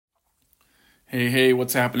Hey,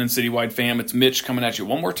 what's happening, Citywide fam? It's Mitch coming at you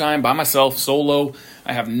one more time by myself, solo.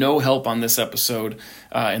 I have no help on this episode,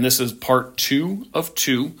 and this is part 2 of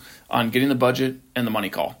 2 on getting the budget and the money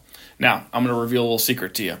call. Now, I'm going to reveal a little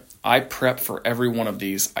secret to you. I prep for every one of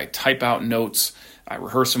these. I type out notes, I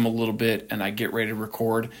rehearse them a little bit, and I get ready to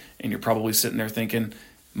record, and you're probably sitting there thinking,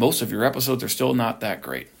 most of your episodes are still not that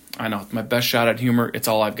great. I know, my best shot at humor, it's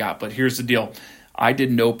all I've got, but here's the deal. I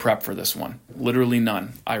did no prep for this one, literally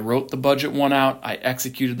none. I wrote the budget one out, I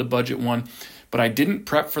executed the budget one, but I didn't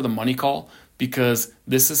prep for the money call because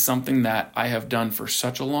this is something that I have done for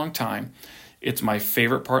such a long time. It's my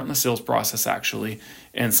favorite part in the sales process, actually,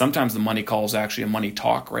 and sometimes the money call is actually a money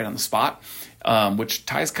talk right on the spot, which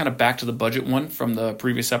ties kind of back to the budget one from the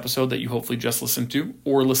previous episode that you hopefully just listened to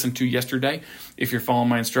or listened to yesterday if you're following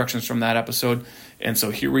my instructions from that episode. And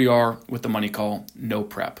so here we are with the money call, no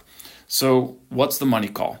prep. So what's the money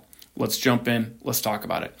call? Let's jump in. Let's talk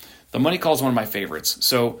about it. The money call is one of my favorites.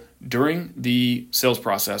 So during the sales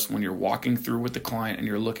process, when you're walking through with the client and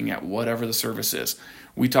you're looking at whatever the service is,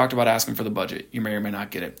 we talked about asking for the budget. You may or may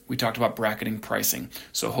not get it. We talked about bracketing pricing.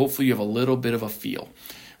 So hopefully you have a little bit of a feel.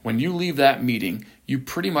 When you leave that meeting, you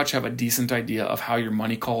pretty much have a decent idea of how your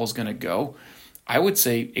money call is going to go. I would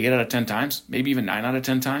say 8 out of 10 times, maybe even 9 out of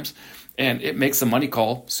 10 times. And it makes the money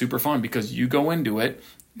call super fun because you go into it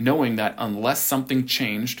knowing that unless something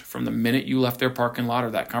changed from the minute you left their parking lot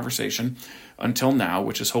or that conversation until now,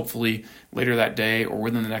 which is hopefully later that day or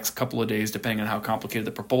within the next couple of days, depending on how complicated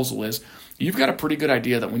the proposal is, you've got a pretty good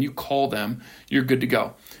idea that when you call them, you're good to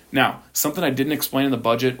go. Now, something I didn't explain in the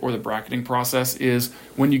budget or the bracketing process is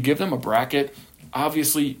when you give them a bracket,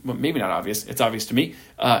 obviously, well, maybe not obvious, it's obvious to me,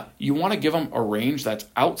 you want to give them a range that's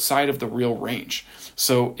outside of the real range.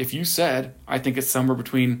 So if you said, I think it's somewhere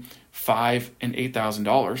between $5,000 and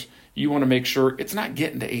 $8,000, you want to make sure it's not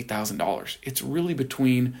getting to $8,000. It's really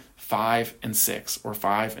between $5,000 and $6,000 or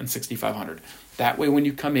 $5,000 and $6,500. That way, when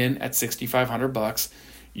you come in at $6,500,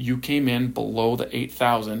 you came in below the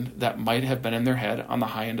 $8,000 that might have been in their head on the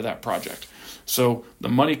high end of that project. So the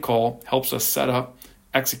money call helps us set up,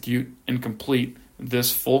 execute, and complete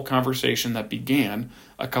this full conversation that began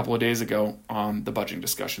a couple of days ago on the budgeting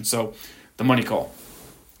discussion. So the money call,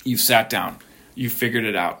 you've sat down, you've figured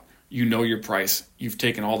it out. You know your price. You've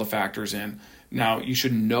taken all the factors in. Now, you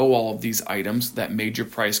should know all of these items that made your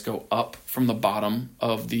price go up from the bottom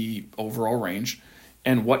of the overall range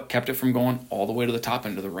and what kept it from going all the way to the top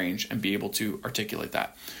end of the range and be able to articulate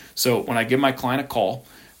that. So when I give my client a call,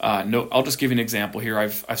 I'll just give you an example here.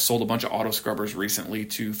 I've sold a bunch of auto scrubbers recently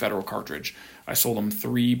to Federal Cartridge. I sold them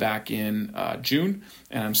 3 back in June,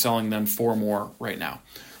 and I'm selling them 4 more right now.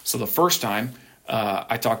 So the first time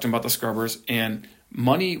I talked to him about the scrubbers, and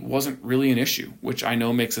money wasn't really an issue, which I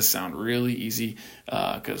know makes this sound really easy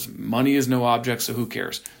because money is no object, so who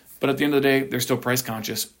cares? But at the end of the day, they're still price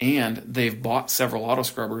conscious, and they've bought several auto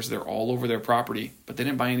scrubbers. They're all over their property, but they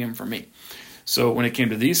didn't buy any of them from me. So when it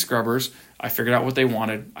came to these scrubbers, I figured out what they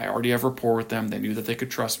wanted. I already have rapport with them. They knew that they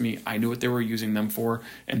could trust me. I knew what they were using them for,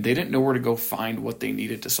 and they didn't know where to go find what they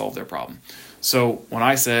needed to solve their problem. So when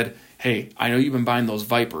I said, hey, I know you've been buying those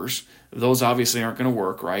Vipers. Those obviously aren't going to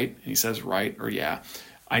work, right? And he says, right, or yeah.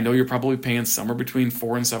 I know you're probably paying somewhere between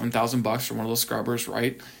 $4,000 and $7,000 for one of those scrubbers,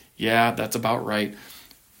 right? Yeah, that's about right.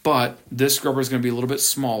 But this scrubber is going to be a little bit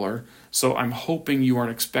smaller, so I'm hoping you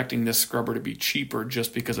aren't expecting this scrubber to be cheaper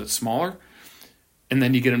just because it's smaller. And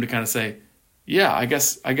then you get them to kind of say, yeah, I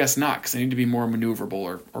guess not, because they need to be more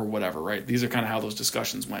maneuverable or whatever, right? These are kind of how those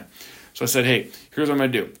discussions went. So I said, hey, here's what I'm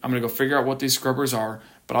going to do. I'm going to go figure out what these scrubbers are,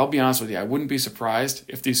 but I'll be honest with you, I wouldn't be surprised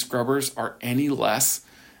if these scrubbers are any less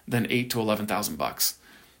than $8,000 to $11,000.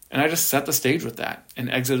 And I just set the stage with that and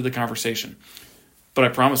exited the conversation. But I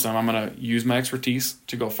promised them I'm going to use my expertise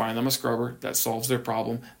to go find them a scrubber that solves their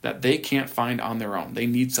problem that they can't find on their own. They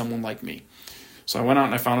need someone like me. So I went out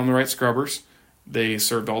and I found them the right scrubbers. They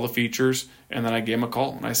served all the features, and then I gave them a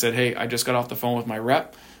call. And I said, hey, I just got off the phone with my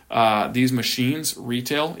rep. These machines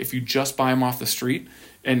retail if you just buy them off the street.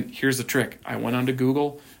 And here's the trick. I went onto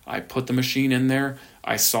Google. I put the machine in there.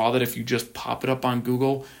 I saw that if you just pop it up on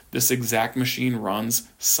Google, this exact machine runs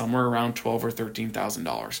somewhere around $12,000 or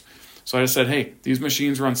 $13,000. So I just said, hey, these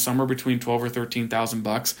machines run somewhere between $12,000 or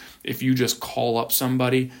 $13,000 if you just call up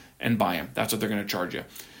somebody and buy them. That's what they're going to charge you.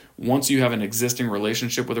 Once you have an existing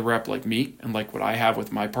relationship with a rep like me and like what I have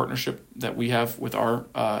with my partnership that we have with our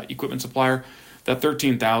equipment supplier, that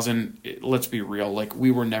 $13,000, let's be real, like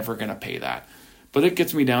we were never going to pay that. But it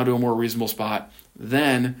gets me down to a more reasonable spot.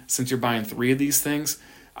 Then, since you're buying 3 of these things,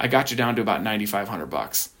 I got you down to about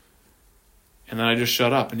 $9,500. And then I just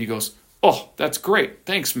shut up, and he goes, oh, that's great.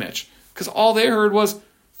 Thanks, Mitch. Because all they heard was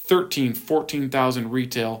 13, 14,000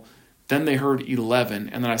 retail. Then they heard 11,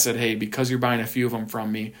 and then I said, hey, because you're buying a few of them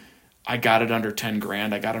from me, I got it under 10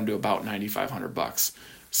 grand. I got them to about $9,500.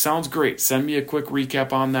 Sounds great. Send me a quick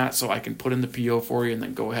recap on that so I can put in the PO for you and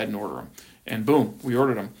then go ahead and order them. And boom, we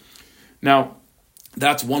ordered them. Now,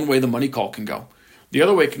 that's one way the money call can go. The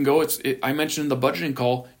other way it can go, I mentioned in the budgeting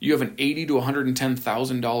call, you have an $80,000 to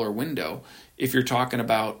 $110,000 window if you're talking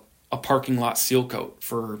about a parking lot seal coat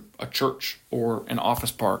for a church or an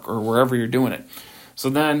office park or wherever you're doing it. So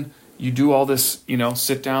then you do all this,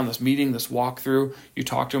 sit down, this meeting, this walkthrough, you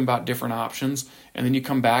talk to them about different options, and then you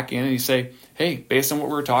come back in and you say, hey, based on what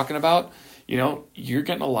we were talking about, you're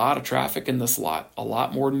getting a lot of traffic in this lot, a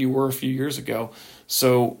lot more than you were a few years ago.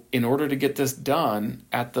 So in order to get this done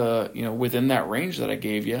at the, within that range that I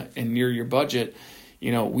gave you and near your budget,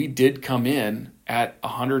 we did come in at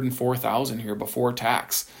 $104,000 here before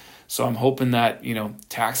tax. So I'm hoping that,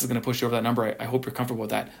 tax is going to push you over that number. I hope you're comfortable with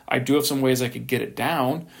that. I do have some ways I could get it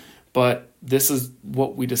down, but this is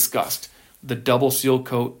what we discussed. The double seal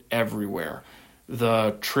coat everywhere,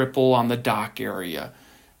 the triple on the dock area.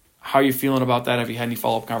 How are you feeling about that? Have you had any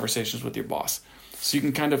follow-up conversations with your boss? So you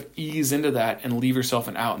can kind of ease into that and leave yourself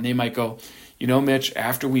an out. And they might go, Mitch,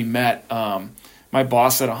 after we met, my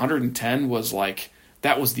boss said 110 was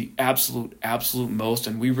that was the absolute most,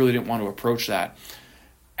 and we really didn't want to approach that.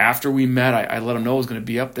 After we met, I let him know it was going to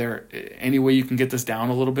be up there. Any way you can get this down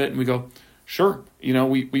a little bit? And we go, sure.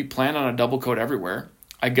 We plan on a double coat everywhere.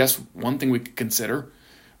 I guess one thing we could consider,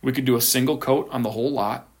 we could do a single coat on the whole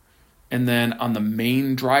lot. And then on the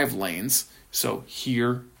main drive lanes, so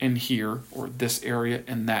here and here, or this area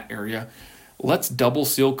and that area, let's double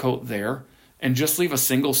seal coat there and just leave a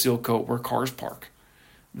single seal coat where cars park.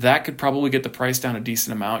 That could probably get the price down a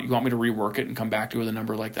decent amount. You want me to rework it and come back to you with a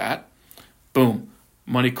number like that? Boom.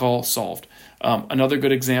 Money call solved. Another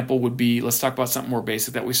good example would be, let's talk about something more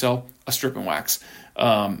basic that we sell, a strip and wax.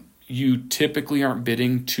 You typically aren't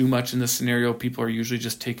bidding too much in this scenario. People are usually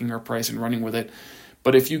just taking our price and running with it.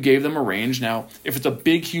 But if you gave them a range, now, if it's a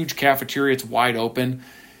big, huge cafeteria, it's wide open,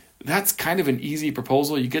 that's kind of an easy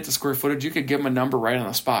proposal. You get the square footage, you could give them a number right on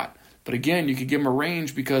the spot. But again, you could give them a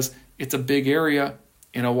range because it's a big area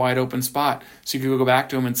in a wide open spot. So you could go back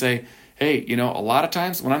to them and say, hey, a lot of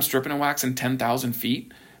times when I'm stripping and waxing 10,000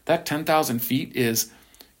 feet, that 10,000 feet is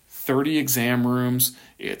 30 exam rooms,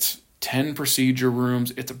 it's 10 procedure rooms,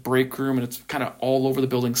 it's a break room, and it's kind of all over the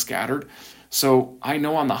building scattered. So I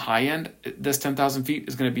know on the high end, this 10,000 feet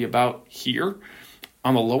is going to be about here.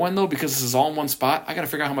 On the low end, though, because this is all in one spot, I got to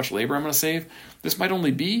figure out how much labor I'm going to save. This might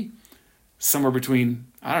only be somewhere between,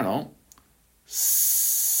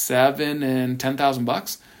 $7,000 and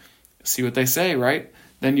 $10,000. See what they say, right?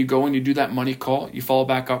 Then you go and you do that money call. You follow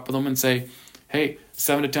back up with them and say, hey,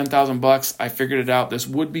 $7,000 to $10,000. I figured it out. This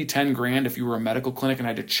would be 10 grand if you were a medical clinic and I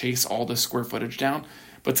had to chase all this square footage down.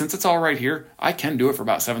 But since it's all right here, I can do it for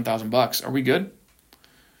about $7,000. Are we good?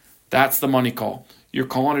 That's the money call. You're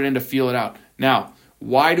calling it in to feel it out. Now,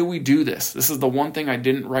 why do we do this? This is the one thing I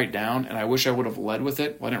didn't write down, and I wish I would have led with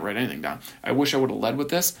it. Well, I didn't write anything down. I wish I would have led with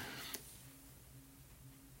this.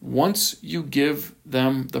 Once you give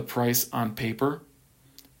them the price on paper,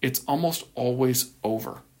 it's almost always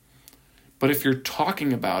over. But if you're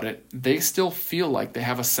talking about it, they still feel like they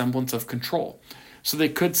have a semblance of control. So they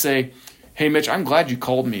could say, hey, Mitch, I'm glad you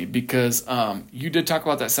called me because you did talk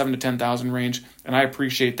about that 7,000 to 10,000 range, and I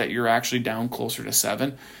appreciate that you're actually down closer to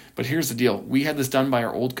 7. But here's the deal. We had this done by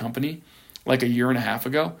our old company like a year and a half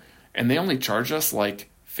ago, and they only charged us like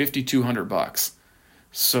 $5,200.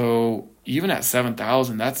 So even at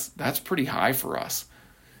 7,000, that's pretty high for us.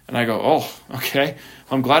 And I go, oh, okay.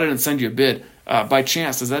 I'm glad I didn't send you a bid. By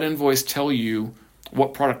chance, does that invoice tell you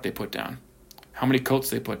what product they put down? How many coats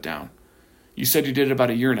they put down? You said you did it about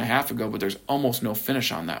a year and a half ago, but there's almost no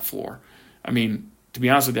finish on that floor. I mean, to be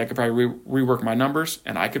honest with you, I could probably rework my numbers,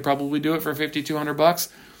 and I could probably do it for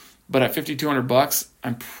 $5,200. But at $5,200,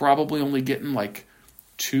 I'm probably only getting like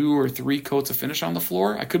 2 or 3 coats of finish on the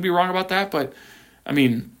floor. I could be wrong about that, but I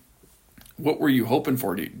mean, what were you hoping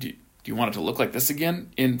for? Do you want it to look like this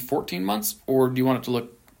again in 14 months, or do you want it to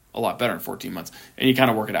look a lot better in 14 months? And you kind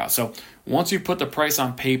of work it out. So once you put the price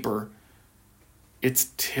on paper,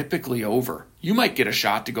 it's typically over. You might get a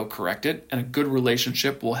shot to go correct it, and a good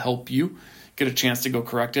relationship will help you get a chance to go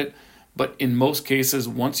correct it. But in most cases,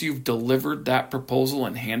 once you've delivered that proposal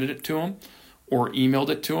and handed it to them or emailed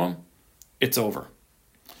it to them, it's over.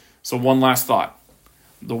 So one last thought.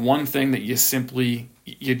 The one thing that you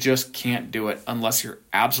just can't do it unless you're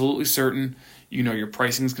absolutely certain, your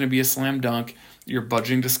pricing is going to be a slam dunk, your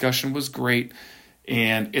budgeting discussion was great,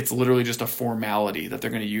 and it's literally just a formality that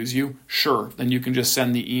they're going to use you. Sure, then you can just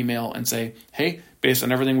send the email and say, hey, based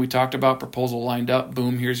on everything we talked about, proposal lined up,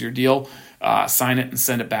 boom, here's your deal, sign it and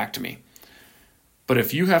send it back to me. But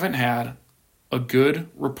if you haven't had a good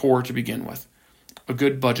rapport to begin with, a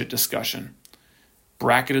good budget discussion,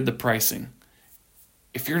 bracketed the pricing,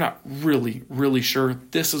 if you're not really, really sure,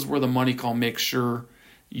 this is where the money call makes sure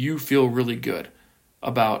you feel really good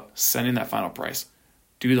about sending that final price.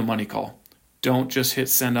 Do the money call. Don't just hit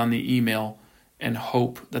send on the email and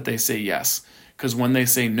hope that they say yes. Because when they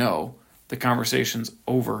say no, the conversation's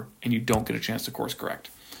over and you don't get a chance to course correct.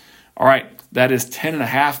 All right, that is 10 and a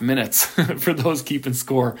half minutes for those keeping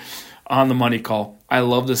score on the money call. I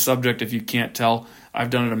love this subject if you can't tell. I've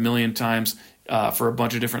done it a million times for a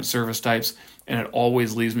bunch of different service types, and it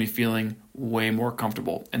always leaves me feeling way more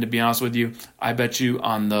comfortable. And to be honest with you, I bet you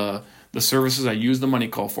on the services I use the money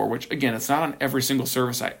call for, which again, it's not on every single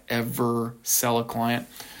service I ever sell a client,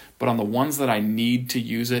 but on the ones that I need to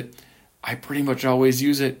use it, I pretty much always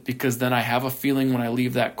use it, because then I have a feeling when I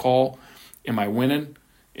leave that call, am I winning?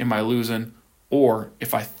 Am I losing? Or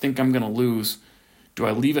if I think I'm going to lose, do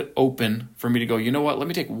I leave it open for me to go, you know what, let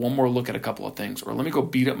me take one more look at a couple of things, or let me go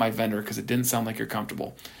beat up my vendor because it didn't sound like you're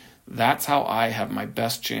comfortable. That's how I have my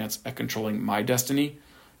best chance at controlling my destiny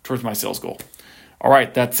towards my sales goal. All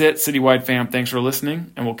right, that's it, Citywide fam. Thanks for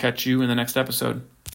listening, and we'll catch you in the next episode.